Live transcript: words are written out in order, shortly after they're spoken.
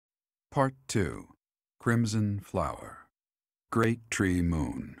Part 2. Crimson Flower. Great Tree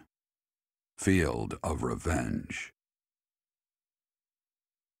Moon. Field of Revenge.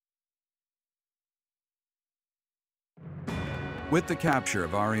 With the capture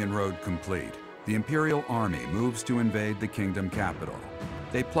of Aryan Road complete, the Imperial Army moves to invade the kingdom capital.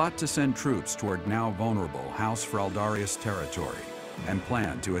 They plot to send troops toward now vulnerable House Fraldarius territory and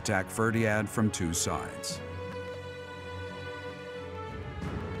plan to attack Ferdinand from two sides.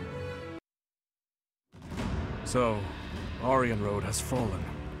 So, Aryan Road has fallen.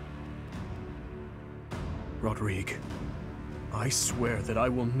 Rodrigue, I swear that I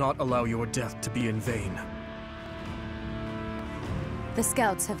will not allow your death to be in vain. The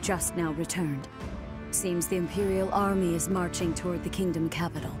scouts have just now returned. Seems the Imperial Army is marching toward the kingdom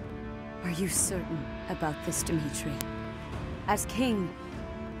capital. Are you certain about this, Dimitri? As king,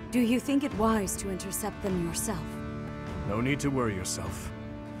 do you think it wise to intercept them yourself? No need to worry yourself.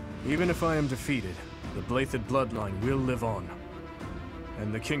 Even if I am defeated, the Byleth bloodline will live on.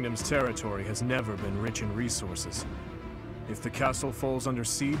 And the kingdom's territory has never been rich in resources. If the castle falls under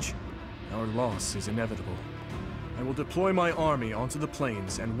siege, our loss is inevitable. I will deploy my army onto the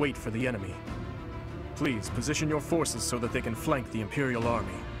plains and wait for the enemy. Please position your forces so that they can flank the Imperial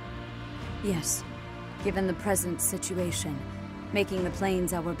Army. Yes. Given the present situation, making the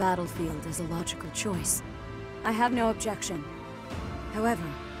plains our battlefield is a logical choice. I have no objection. However,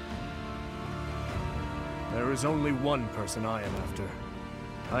 there is only one person I am after.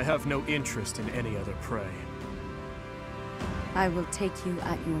 I have no interest in any other prey. I will take you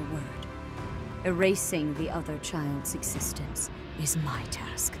at your word. Erasing the other child's existence is my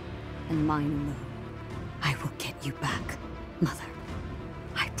task, and mine alone. I will get you back, Mother.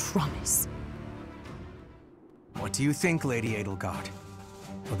 I promise. What do you think, Lady Edelgard?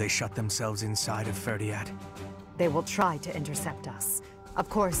 Will they shut themselves inside of Ferdinand? They will try to intercept us. Of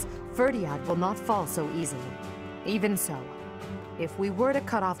course, Ferdinand will not fall so easily. Even so, if we were to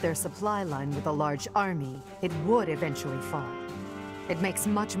cut off their supply line with a large army, it would eventually fall. It makes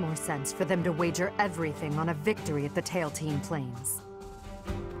much more sense for them to wager everything on a victory at the Tailtean Plains.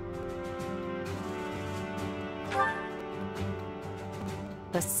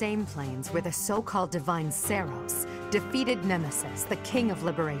 The same plains where the so-called divine Seiros defeated Nemesis, the King of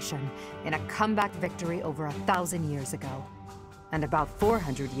Liberation, in a comeback victory over 1,000 years ago. And about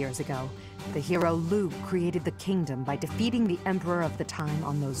 400 years ago, the hero Lu created the kingdom by defeating the Emperor of the time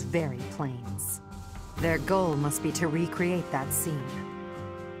on those very plains. Their goal must be to recreate that scene.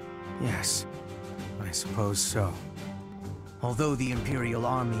 Yes, I suppose so. Although the Imperial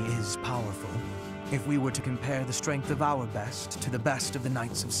Army is powerful, if we were to compare the strength of our best to the best of the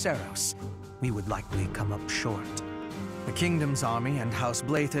Knights of Seiros, we would likely come up short. The Kingdom's army and House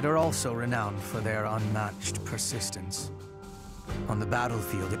Byleth are also renowned for their unmatched persistence. On the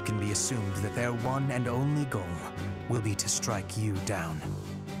battlefield, it can be assumed that their one and only goal will be to strike you down.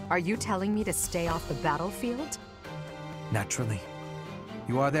 Are you telling me to stay off the battlefield? Naturally.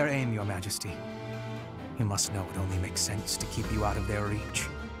 You are their aim, Your Majesty. You must know it only makes sense to keep you out of their reach.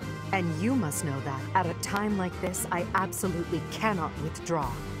 And you must know that, at a time like this, I absolutely cannot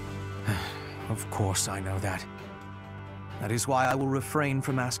withdraw. Of course I know that. That is why I will refrain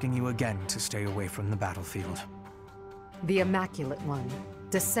from asking you again to stay away from the battlefield. The Immaculate One,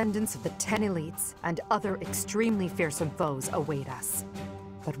 descendants of the 10 elites, and other extremely fearsome foes await us.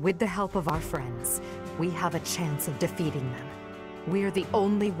 But with the help of our friends, we have a chance of defeating them. We're the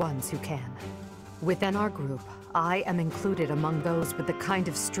only ones who can. Within our group, I am included among those with the kind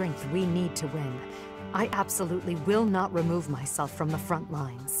of strength we need to win. I absolutely will not remove myself from the front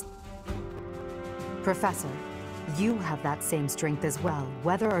lines. Professor, you have that same strength as well,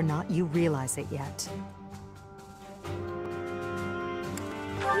 whether or not you realize it yet.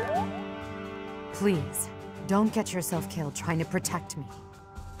 Please, don't get yourself killed trying to protect me.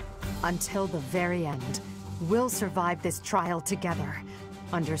 Until the very end, we'll survive this trial together.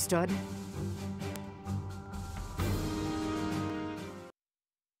 Understood?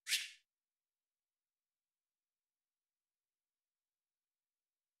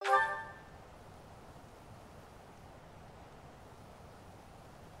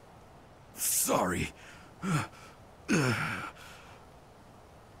 Sorry.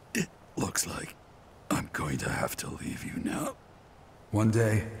 It looks like I'm going to have to leave you now. One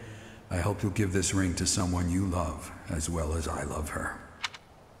day, I hope you'll give this ring to someone you love as well as I love her.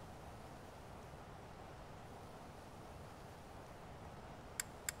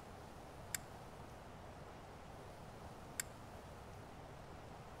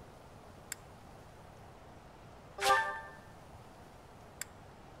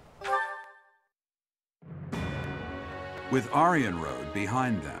 With Aryan Road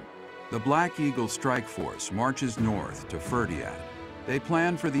behind them, The Black Eagle strike force marches north to Ferdiad. They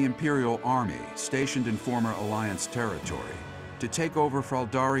plan for the Imperial army, stationed in former Alliance territory, to take over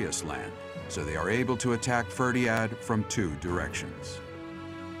Fraldarius land, so they are able to attack Ferdiad from 2 directions.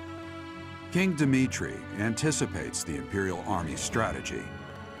 King Dimitri anticipates the Imperial army's strategy,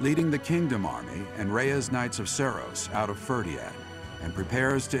 leading the Kingdom army and Rhea's Knights of Seiros out of Ferdiad, and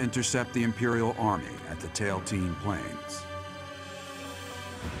prepares to intercept the Imperial army at the Tailtean Plains.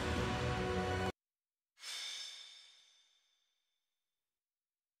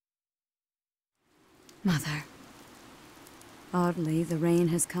 Mother. Oddly, the rain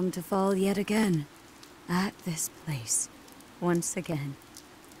has come to fall yet again. At this place. Once again.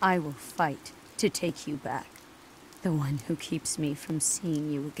 I will fight to take you back. The one who keeps me from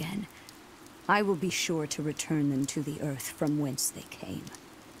seeing you again. I will be sure to return them to the earth from whence they came.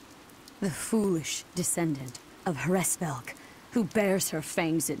 The foolish descendant of Hresvelg, who bears her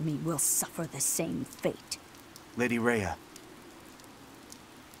fangs at me, will suffer the same fate. Lady Rhea.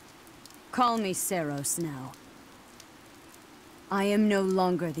 Call me Seiros now. I am no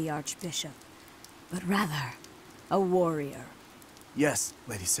longer the Archbishop, but rather a warrior. Yes,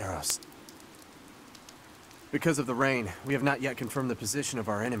 Lady Seiros. Because of the rain, we have not yet confirmed the position of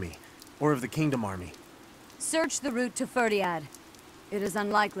our enemy, or of the Kingdom army. Search the route to Ferdiad. It is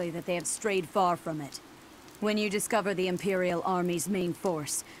unlikely that they have strayed far from it. When you discover the Imperial army's main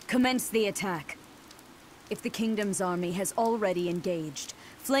force, commence the attack. If the Kingdom's army has already engaged,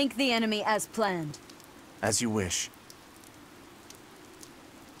 flank the enemy as planned. As you wish.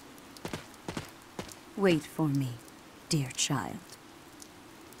 Wait for me, dear child.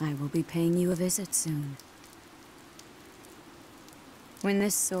 I will be paying you a visit soon. When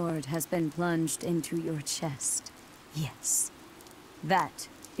this sword has been plunged into your chest, yes, that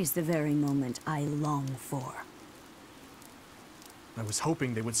is the very moment I long for. I was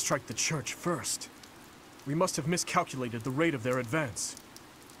hoping they would strike the church first. We must have miscalculated the rate of their advance.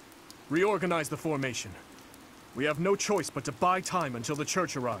 Reorganize the formation. We have no choice but to buy time until the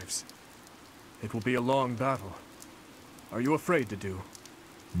church arrives. It will be a long battle. Are you afraid to do?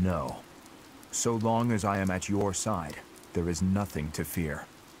 No. So long as I am at your side, there is nothing to fear.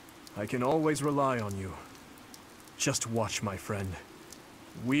 I can always rely on you. Just watch, my friend.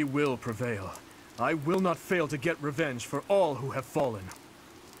 We will prevail. I will not fail to get revenge for all who have fallen.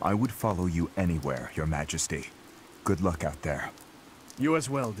 I would follow you anywhere, Your Majesty. Good luck out there. You as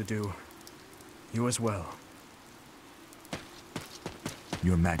well, Dedu. You as well.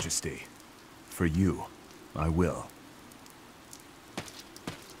 Your Majesty. For you, I will.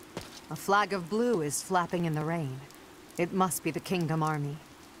 A flag of blue is flapping in the rain. It must be the Kingdom army.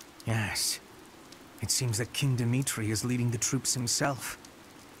 Yes. It seems that King Dimitri is leading the troops himself.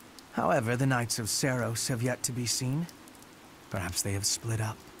 However, the Knights of Seiros have yet to be seen. Perhaps they have split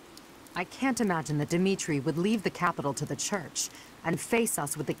up. I can't imagine that Dimitri would leave the capital to the church and face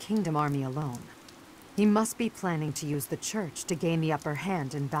us with the Kingdom army alone. He must be planning to use the church to gain the upper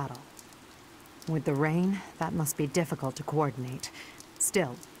hand in battle. With the rain, that must be difficult to coordinate.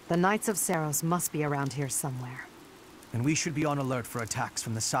 Still, the Knights of Seiros must be around here somewhere. And we should be on alert for attacks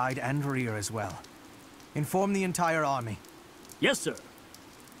from the side and rear as well. Inform the entire army. Yes, sir.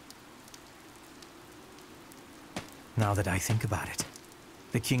 Now that I think about it,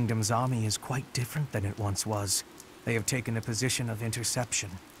 the Kingdom's army is quite different than it once was. They have taken a position of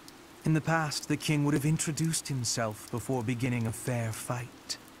interception. In the past, the king would have introduced himself before beginning a fair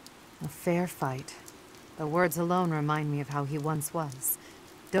fight. A fair fight. The words alone remind me of how he once was.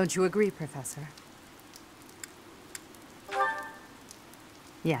 Don't you agree, Professor?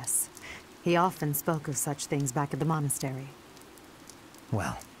 Yes. He often spoke of such things back at the monastery.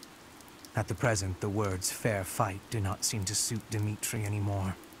 Well, at the present, the words fair fight do not seem to suit Dimitri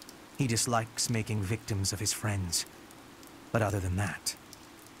anymore. He dislikes making victims of his friends. But other than that,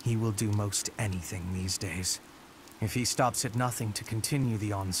 he will do most anything these days. If he stops at nothing to continue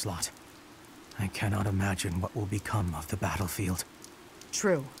the onslaught, I cannot imagine what will become of the battlefield.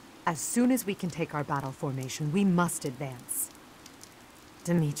 True. As soon as we can take our battle formation, we must advance.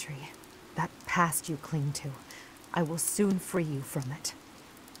 Dimitri, that past you cling to, I will soon free you from it.